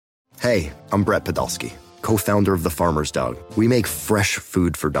Hey, I'm Brett Podolsky, co-founder of The Farmer's Dog. We make fresh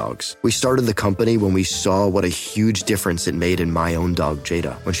food for dogs. We started the company when we saw what a huge difference it made in my own dog,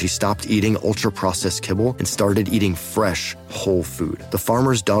 Jada, when she stopped eating ultra-processed kibble and started eating fresh, whole food. The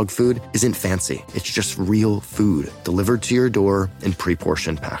Farmer's Dog food isn't fancy. It's just real food delivered to your door in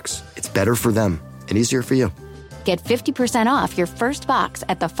pre-portioned packs. It's better for them and easier for you. Get 50% off your first box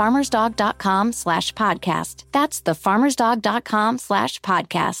at thefarmersdog.com/podcast. That's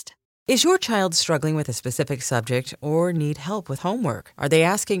thefarmersdog.com/podcast. Is your child struggling with a specific subject or need help with homework? Are they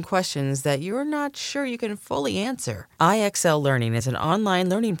asking questions that you're not sure you can fully answer? IXL Learning is an online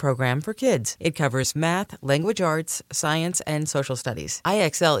learning program for kids. It covers math, language arts, science, and social studies.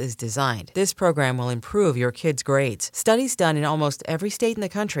 IXL is designed. This program will improve your kids' grades. Studies done in almost every state in the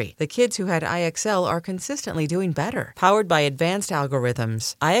country. The kids who had IXL are consistently doing better. Powered by advanced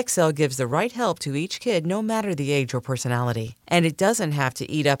algorithms, IXL gives the right help to each kid no matter the age or personality. And it doesn't have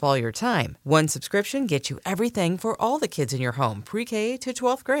to eat up all your time. One subscription gets you everything for all the kids in your home, pre-K to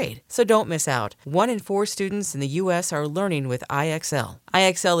 12th grade. So don't miss out. 1 in 4 students in the U.S. are learning with IXL.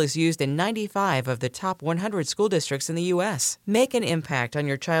 IXL is used in 95 of the top 100 school districts in the U.S. Make an impact on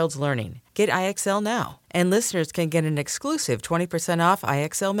your child's learning. Get IXL now. And listeners can get an exclusive 20% off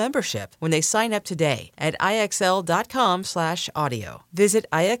IXL membership when they sign up today at IXL.com/audio. Visit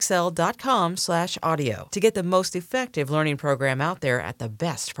IXL.com/audio to get the most effective learning program out there at the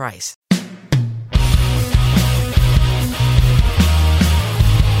best price.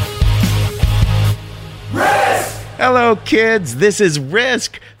 Hello, kids. This is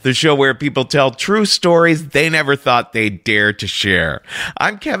Risk, the show where people tell true stories they never thought they'd dare to share.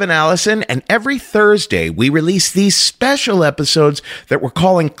 I'm Kevin Allison, and every Thursday we release these special episodes that we're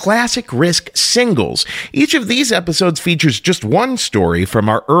calling Classic Risk Singles. Each of these episodes features just one story from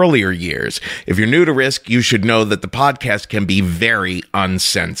our earlier years. If you're new to Risk, you should know that the podcast can be very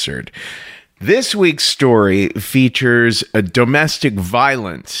uncensored. This week's story features a domestic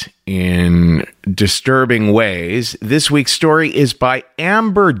violence in disturbing ways. This week's story is by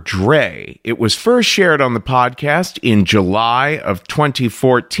Amber Dre. It was first shared on the podcast in July of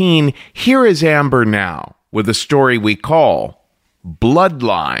 2014. Here is Amber now with a story we call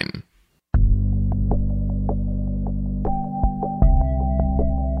Bloodline.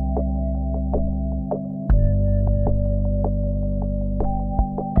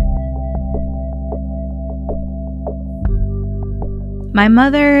 My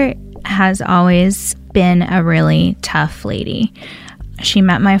mother has always been a really tough lady. She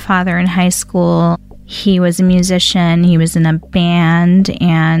met my father in high school. He was a musician. He was in a band,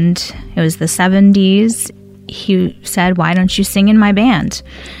 and it was the 70s. He said, "Why don't you sing in my band?"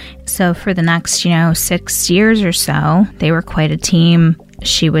 So for the next, 6 years or so, they were quite a team.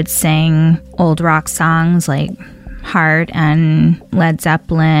 She would sing old rock songs like Heart and Led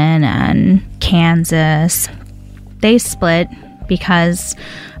Zeppelin and Kansas. They split because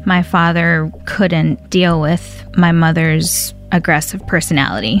my father couldn't deal with my mother's aggressive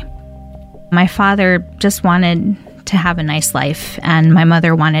personality. My father just wanted to have a nice life, and my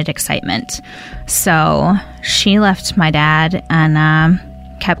mother wanted excitement. So she left my dad and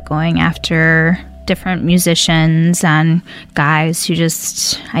kept going after different musicians and guys who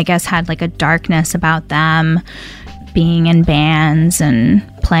just, I guess, had like a darkness about them, being in bands and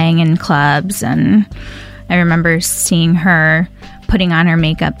playing in clubs. And I remember seeing her putting on her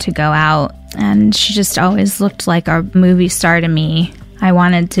makeup to go out, and she just always looked like a movie star to me. I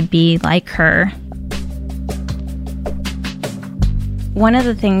wanted to be like her. One of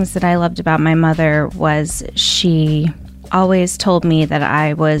the things that I loved about my mother was she always told me that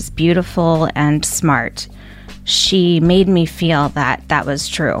I was beautiful and smart. She made me feel that that was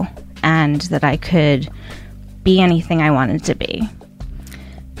true and that I could be anything I wanted to be.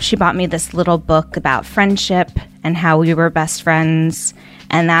 She bought me this little book about friendship and how we were best friends,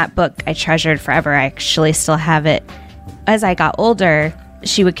 and that book I treasured forever. I actually still have it. As I got older,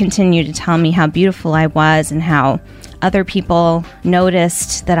 she would continue to tell me how beautiful I was and how other people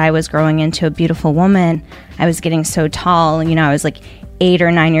noticed that I was growing into a beautiful woman. I was getting so tall, I was like 8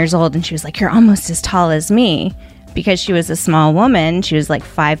 or 9 years old, and she was like, "You're almost as tall as me," because she was a small woman. She was like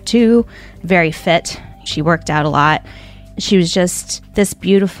 5'2", very fit. She worked out a lot. She was just this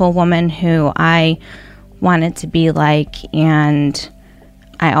beautiful woman who I wanted to be like, and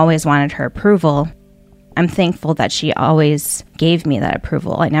I always wanted her approval. I'm thankful that she always gave me that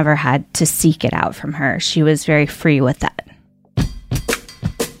approval. I never had to seek it out from her. She was very free with that.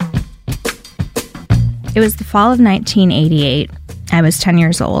 It was the fall of 1988. I was 10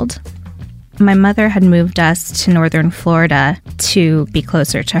 years old. My mother had moved us to northern Florida to be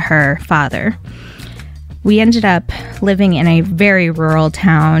closer to her father. We ended up living in a very rural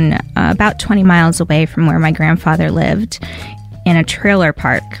town, about 20 miles away from where my grandfather lived, in a trailer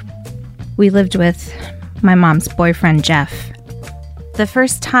park. We lived with my mom's boyfriend, Jeff. The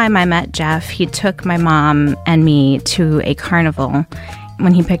first time I met Jeff, he took my mom and me to a carnival.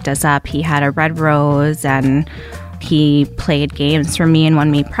 When he picked us up, he had a red rose, and he played games for me and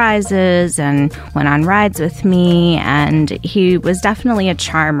won me prizes and went on rides with me, and he was definitely a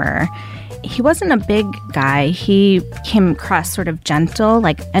charmer. He wasn't a big guy. He came across sort of gentle,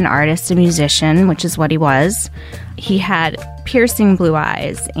 like an artist, a musician, which is what he was. He had piercing blue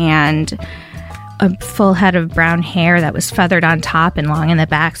eyes and a full head of brown hair that was feathered on top and long in the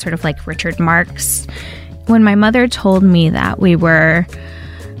back, sort of like Richard Marx. When my mother told me that we were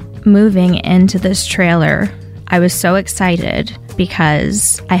moving into this trailer, I was so excited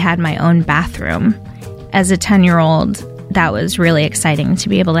because I had my own bathroom. As a 10-year-old, that was really exciting to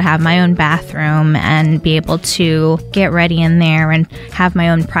be able to have my own bathroom and be able to get ready in there and have my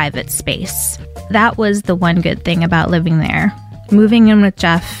own private space. That was the one good thing about living there. Moving in with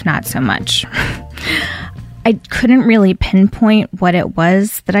Jeff, not so much. I couldn't really pinpoint what it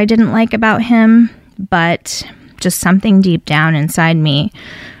was that I didn't like about him, but just something deep down inside me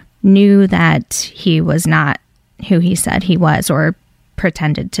knew that he was not who he said he was or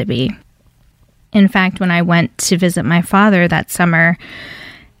pretended to be. In fact, when I went to visit my father that summer,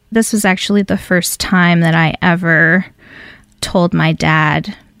 this was actually the first time that I ever told my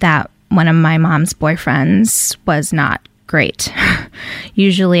dad that one of my mom's boyfriends was not great.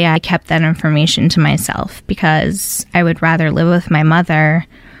 Usually I kept that information to myself because I would rather live with my mother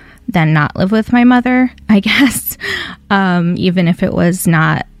than not live with my mother, I guess, even if it was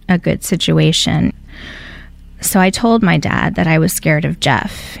not a good situation. So I told my dad that I was scared of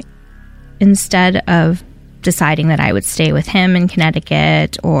Jeff. Instead of deciding that I would stay with him in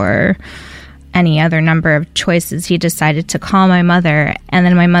Connecticut or any other number of choices, he decided to call my mother. And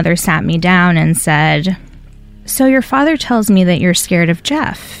then my mother sat me down and said, "So your father tells me that you're scared of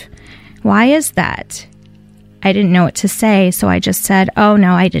Jeff. Why is that?" I didn't know what to say, so I just said, "Oh,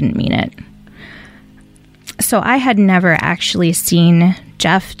 no, I didn't mean it." So I had never actually seen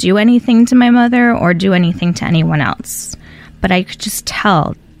Jeff do anything to my mother or do anything to anyone else. But I could just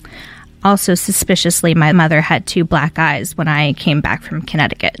tell. Also, suspiciously, my mother had 2 black eyes when I came back from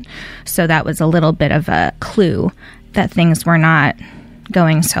Connecticut. So that was a little bit of a clue that things were not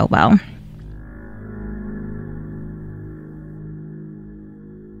going so well.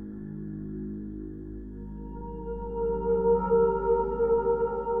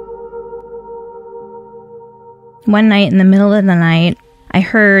 One night in the middle of the night, I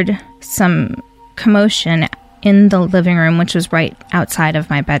heard some commotion in the living room, which was right outside of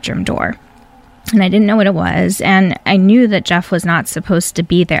my bedroom door. And I didn't know what it was. And I knew that Jeff was not supposed to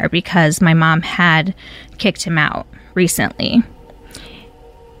be there because my mom had kicked him out recently.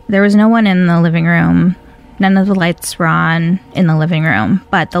 There was no one in the living room. None of the lights were on in the living room,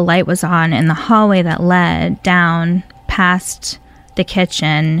 but the light was on in the hallway that led down past the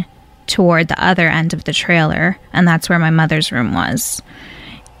kitchen toward the other end of the trailer, and that's where my mother's room was.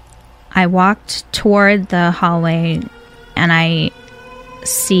 I walked toward the hallway and I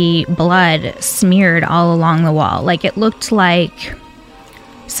see blood smeared all along the wall. Like it looked like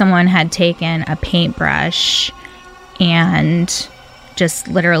someone had taken a paintbrush and just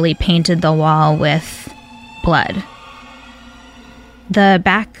literally painted the wall with blood. The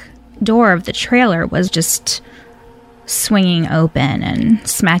back door of the trailer was just swinging open and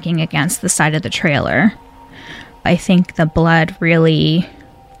smacking against the side of the trailer. I think the blood really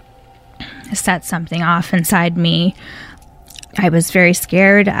set something off inside me. I was very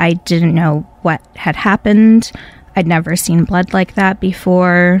scared. I didn't know what had happened. I'd never seen blood like that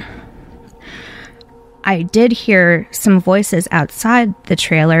before. I did hear some voices outside the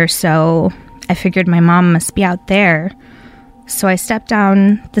trailer, so I figured my mom must be out there. So I stepped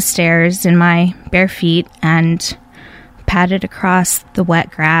down the stairs in my bare feet and padded across the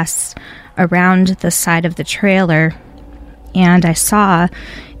wet grass around the side of the trailer, and I saw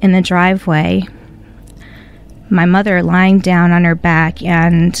in the driveway my mother lying down on her back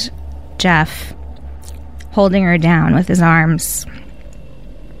and Jeff holding her down with his arms.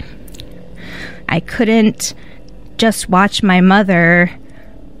 I couldn't just watch my mother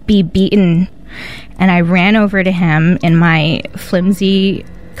be beaten, and I ran over to him in my flimsy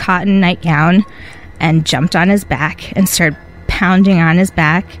cotton nightgown and jumped on his back and started pounding on his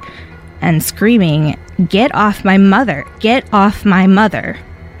back and screaming, "Get off my mother! Get off my mother!"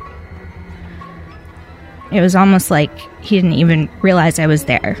 It was almost like he didn't even realize I was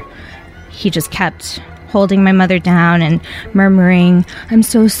there. He just kept holding my mother down and murmuring, "I'm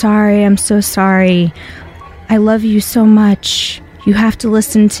so sorry, I'm so sorry." I love you so much. You have to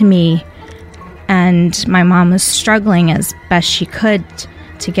listen to me. And my mom was struggling as best she could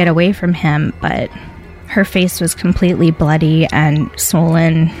to get away from him, but her face was completely bloody and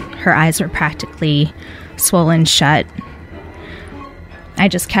swollen. Her eyes were practically swollen shut. I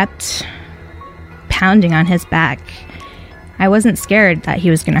just kept pounding on his back. I wasn't scared that he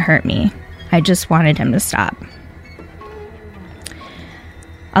was going to hurt me. I just wanted him to stop.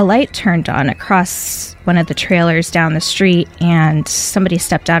 A light turned on across one of the trailers down the street, and somebody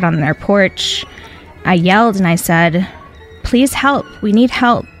stepped out on their porch. I yelled and I said, "Please help, we need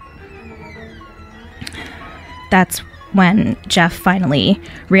help." That's when Jeff finally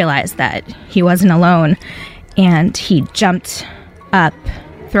realized that he wasn't alone, and he jumped up,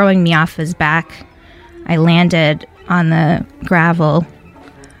 throwing me off his back. I landed on the gravel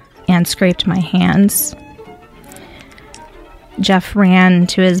and scraped my hands. Jeff ran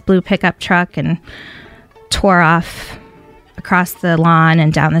to his blue pickup truck and tore off across the lawn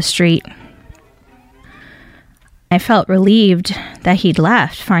and down the street. I felt relieved that he'd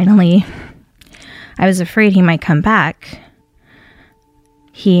left, finally. I was afraid he might come back.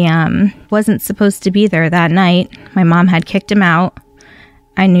 He wasn't supposed to be there that night. My mom had kicked him out.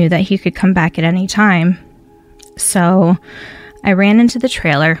 I knew that he could come back at any time. So I ran into the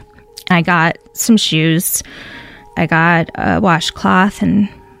trailer. I got some shoes. I got a washcloth and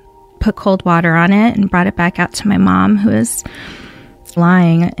put cold water on it and brought it back out to my mom, who was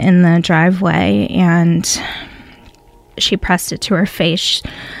lying in the driveway, and she pressed it to her face.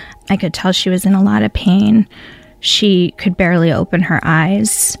 I could tell she was in a lot of pain. She could barely open her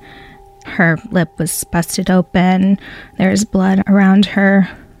eyes. Her lip was busted open. There was blood around her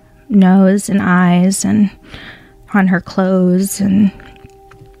nose and eyes and on her clothes, and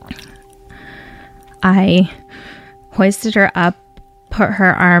I hoisted her up, put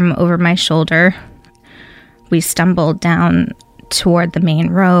her arm over my shoulder. We stumbled down toward the main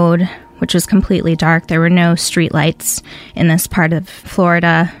road, which was completely dark. There were no street lights in this part of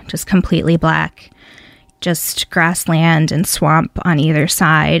Florida, just completely black. Just grassland and swamp on either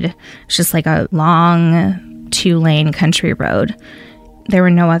side. It's just like a long 2-lane country road. There were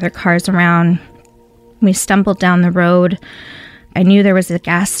no other cars around. We stumbled down the road. I knew there was a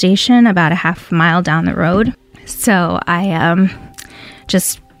gas station about a half mile down the road. So I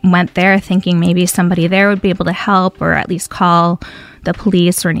just went there thinking maybe somebody there would be able to help, or at least call the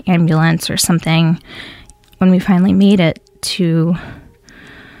police or an ambulance or something. When we finally made it to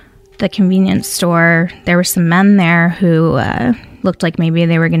the convenience store, there were some men there who looked like maybe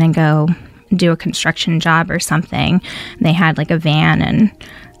they were going to go do a construction job or something. They had like a van, and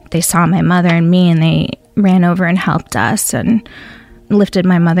they saw my mother and me, and they ran over and helped us and lifted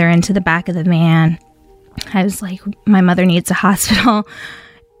my mother into the back of the van. I was like, my mother needs a hospital.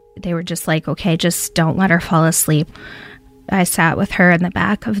 They were just like, okay, just don't let her fall asleep. I sat with her in the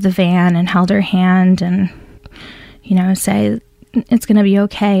back of the van and held her hand and, say, it's going to be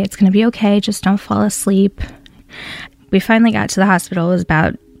okay. It's going to be okay. Just don't fall asleep. We finally got to the hospital. It was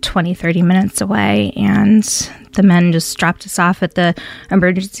about 20, 30 minutes away, and the men just dropped us off at the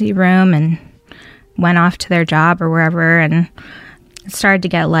emergency room and went off to their job or wherever, and it started to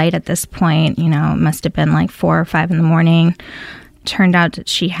get light at this point. It must have been like 4 or 5 in the morning. Turned out that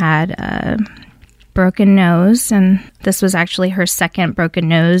she had a broken nose, and this was actually her second broken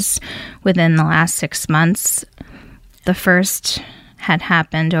nose within the last 6 months. The first had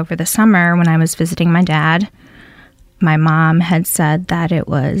happened over the summer when I was visiting my dad. My mom had said that it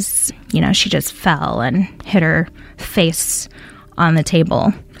was, she just fell and hit her face on the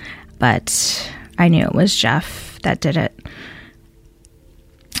table. But I knew it was Jeff that did it.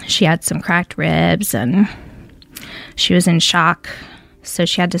 She had some cracked ribs and she was in shock, so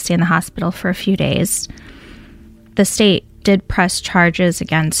she had to stay in the hospital for a few days. The state did press charges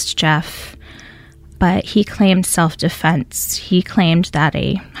against Jeff, but he claimed self-defense. He claimed that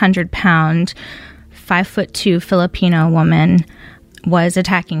a 100-pound, 5'2" Filipino woman was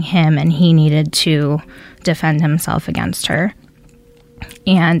attacking him, and he needed to defend himself against her.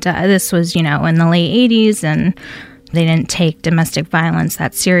 And this was, in the late 80s, and they didn't take domestic violence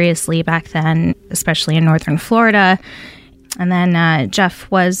that seriously back then, especially in northern Florida. And then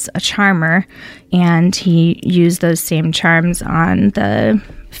Jeff was a charmer, and he used those same charms on the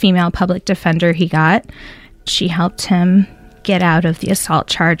female public defender he got. She helped him get out of the assault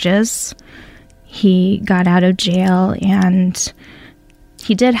charges. He got out of jail, and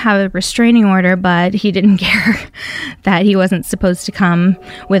he did have a restraining order, but he didn't care that he wasn't supposed to come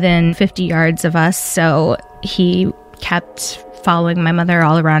within 50 yards of us. So he kept following my mother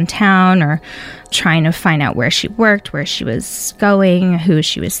all around town, or trying to find out where she worked, where she was going, who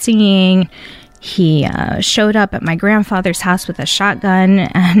she was seeing. He showed up at my grandfather's house with a shotgun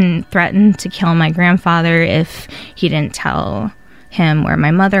and threatened to kill my grandfather if he didn't tell him where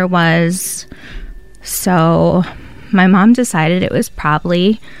my mother was. So my mom decided it was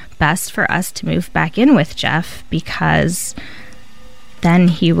probably best for us to move back in with Jeff, because then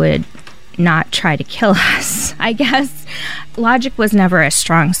he would not try to kill us. I guess logic was never a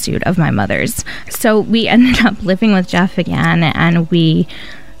strong suit of my mother's. So we ended up living with Jeff again, and we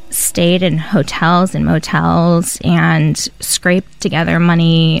stayed in hotels and motels and scraped together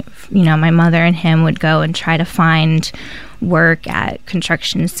money. You know, my mother and him would go and try to find work at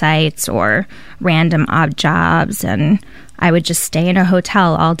construction sites or random odd jobs, and I would just stay in a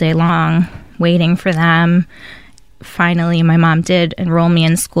hotel all day long waiting for them. Finally, my mom did enroll me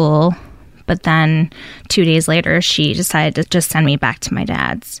in school, but then 2 days later, she decided to just send me back to my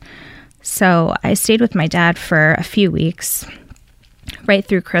dad's. So I stayed with my dad for a few weeks, right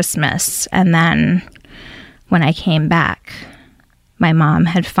through Christmas. And then when I came back, my mom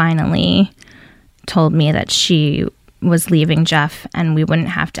had finally told me that she was leaving Jeff and we wouldn't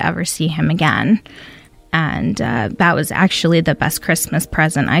have to ever see him again. And that was actually the best Christmas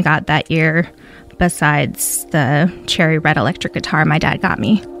present I got that year, besides the cherry red electric guitar my dad got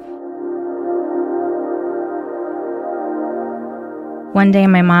me. One day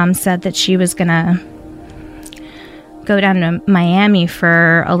my mom said that she was gonna go down to Miami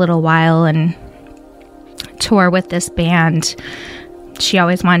for a little while and tour with this band. She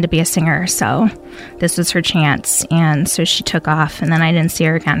always wanted to be a singer, so this was her chance. And so she took off, and then I didn't see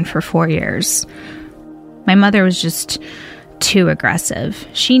her again for 4 years. My mother was just too aggressive.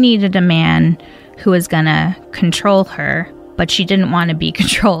 She needed a man who was gonna control her, but she didn't want to be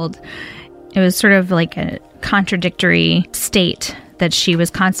controlled. It was sort of like a contradictory state that she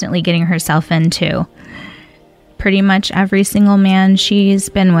was constantly getting herself into. Pretty much every single man she's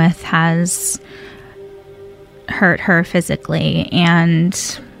been with has hurt her physically,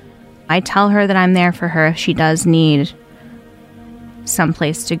 and I tell her that I'm there for her if she does need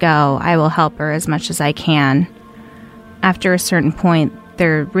someplace to go. I will help her as much as I can. After a certain point,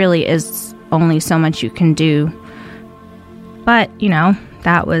 there really is only so much you can do. But, you know,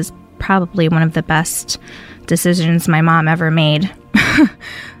 that was probably one of the best decisions my mom ever made.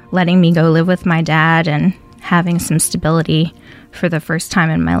 Letting me go live with my dad and having some stability for the first time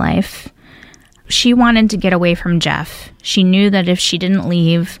in my life. She wanted to get away from Jeff. She knew that if she didn't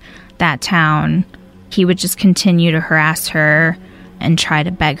leave that town, he would just continue to harass her and try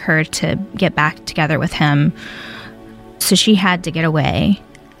to beg her to get back together with him. So she had to get away.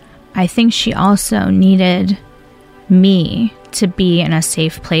 I think she also needed me to be in a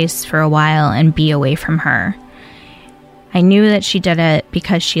safe place for a while and be away from her. I knew that she did it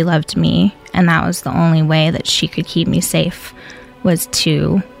because she loved me, and that was the only way that she could keep me safe, was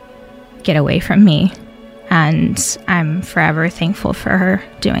to get away from me. And I'm forever thankful for her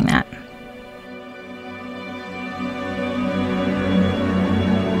doing that.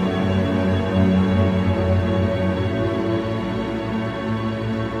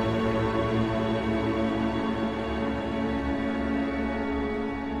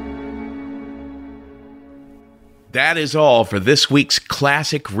 That is all for this week's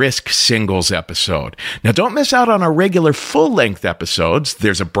Classic Risk Singles episode. Now, don't miss out on our regular full-length episodes.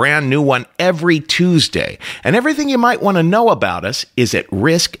 There's a brand new one every Tuesday. And everything you might want to know about us is at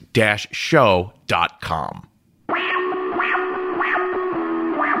risk-show.com.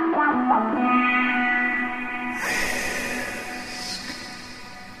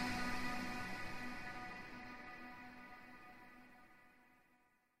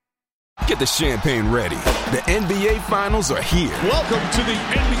 Get the champagne ready. The NBA Finals are here. Welcome to the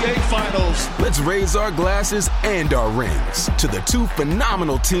NBA Finals. Let's raise our glasses and our rings to the two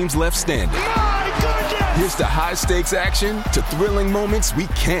phenomenal teams left standing. My goodness! Here's to high-stakes action, to thrilling moments we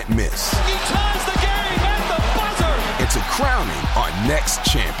can't miss. He ties the game at the buzzer! And to crowning our next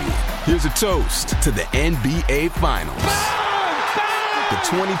champion. Here's a toast to the NBA Finals. The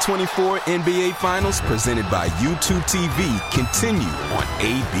 2024 NBA Finals, presented by YouTube TV, continue on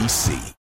ABC.